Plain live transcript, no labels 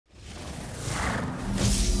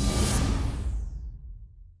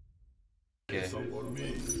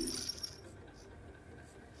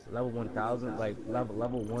Level 1000, like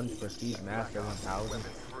level 1 prestige master 1000.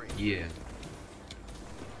 Yeah.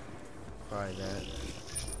 Probably that.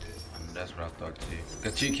 That's what I thought too.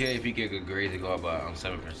 Cause 2K, if you get good grades, it go up by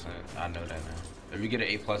 7%. I know that now. If you get an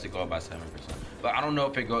A plus, it go up by 7%. But I don't know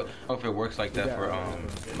if it works like that for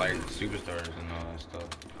like superstars and all that stuff.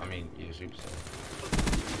 I mean, yeah, superstars.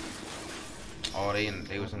 Oh,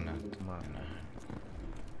 they was in that.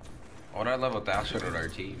 Oh, that level 1000 on our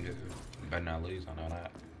team, dude. Better not lose. I know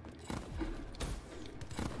that.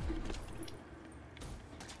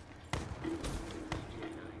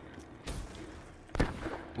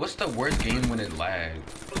 What's the worst game when it lags?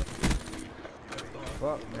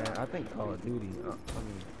 Fuck, man, I think Call of Duty. I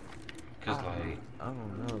mean, cause like I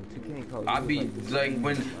don't know. 2K and Call of Duty. I'd be like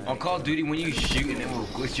when on Call of Duty when you shoot and it will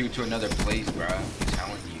glitch you to another place, bro. I'm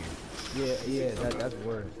telling you. Yeah, that's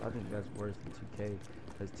worse. I think that's worse than 2K,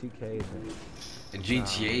 cause 2K is. And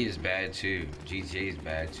GTA is bad too. GTA is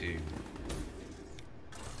bad too.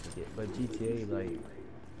 Yeah, but GTA, like,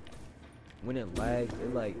 when it lags,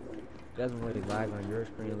 it like doesn't really lag on your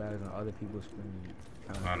screen, it lags on other people's screen.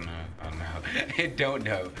 I know. I don't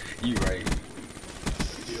know. You right.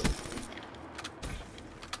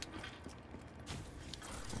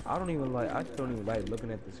 I don't even like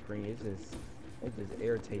looking at the screen. It just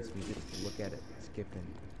irritates me just to look at it skipping.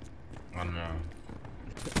 I know.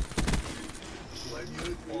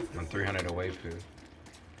 I'm 300 away, Pooh.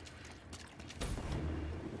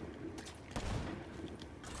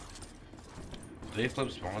 Did they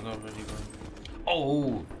flip spawns already, bro?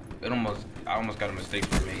 Oh! I almost got a mistake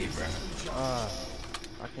from me, bro. I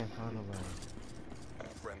can't find nobody.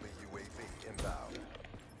 Friendly UAV inbound.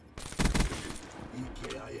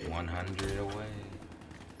 100 away.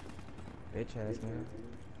 Bitch ass, man.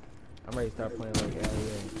 I'm ready to start playing like LA.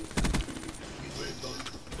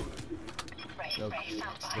 Yo,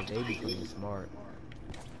 they be playing smart.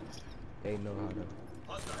 They know how to not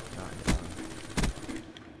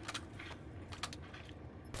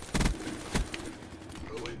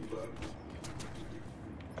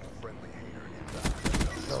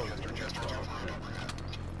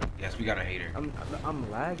Yes, we got a hater.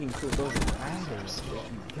 I'm lagging to those ladders.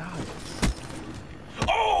 God.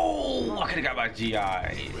 Oh! I could have got my GI.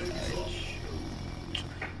 I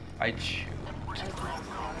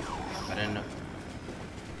didn't know.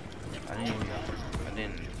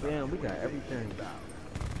 Damn, we got everything.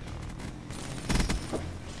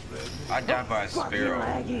 I died by a sparrow.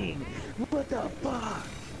 Lagging. What the fuck?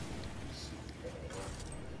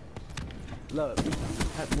 Look,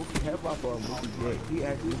 have off on Mookie Dick. He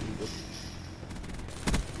actually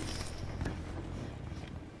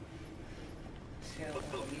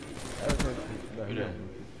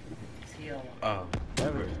Oh,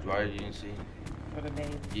 why did you see?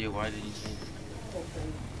 Yeah, why did you see?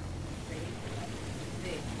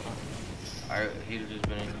 He'd have just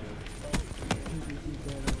been in here.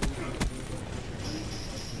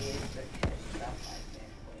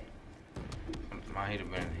 He'd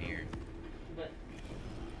have been in here.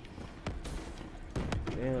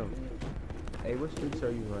 Damn. Hey, what streets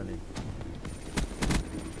are you running?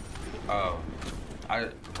 Oh,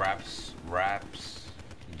 raps, Wraith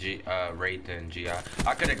and GI.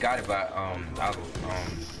 I could have got it, but I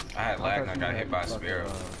had lag and I got hit by a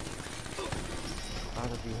sparrow. How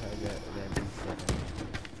did you have that D7?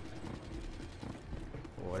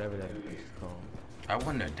 Or whatever that is called. I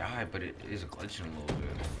wouldn't have died, but it is glitching a little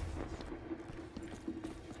bit.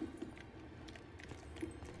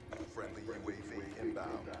 Friendly UAV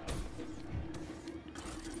inbound.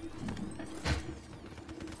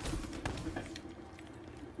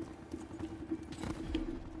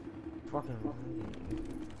 Fucking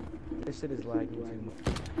this shit is lagging too much.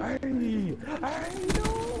 I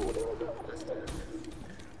know.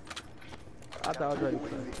 I thought I was ready to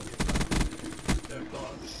play.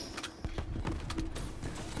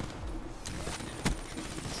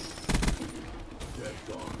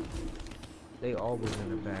 They always in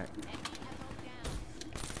the back.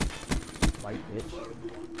 White bitch.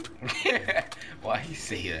 Why you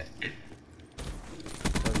say that?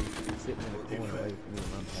 So he's sitting in the corner waiting for me to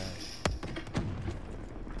run past.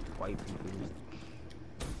 White people.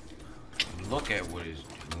 Look at what it's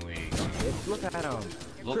doing. Look at him.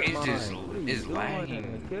 Look, it's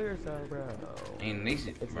lagging. Kill yourself, bro. And these,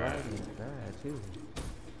 it's bro. lagging bad too.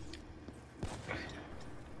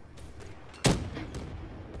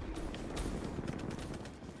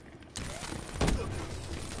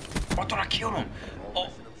 I thought I killed him.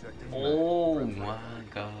 Oh my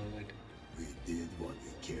god. We did what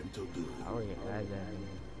we came to do. I already had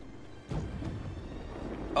that.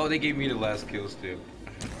 Oh, they gave me the last kill still.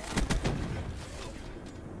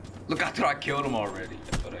 Look, I thought I killed him already.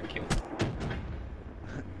 I thought I killed him.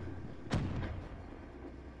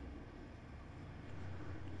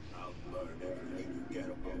 I'll learn everything you get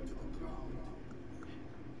about to the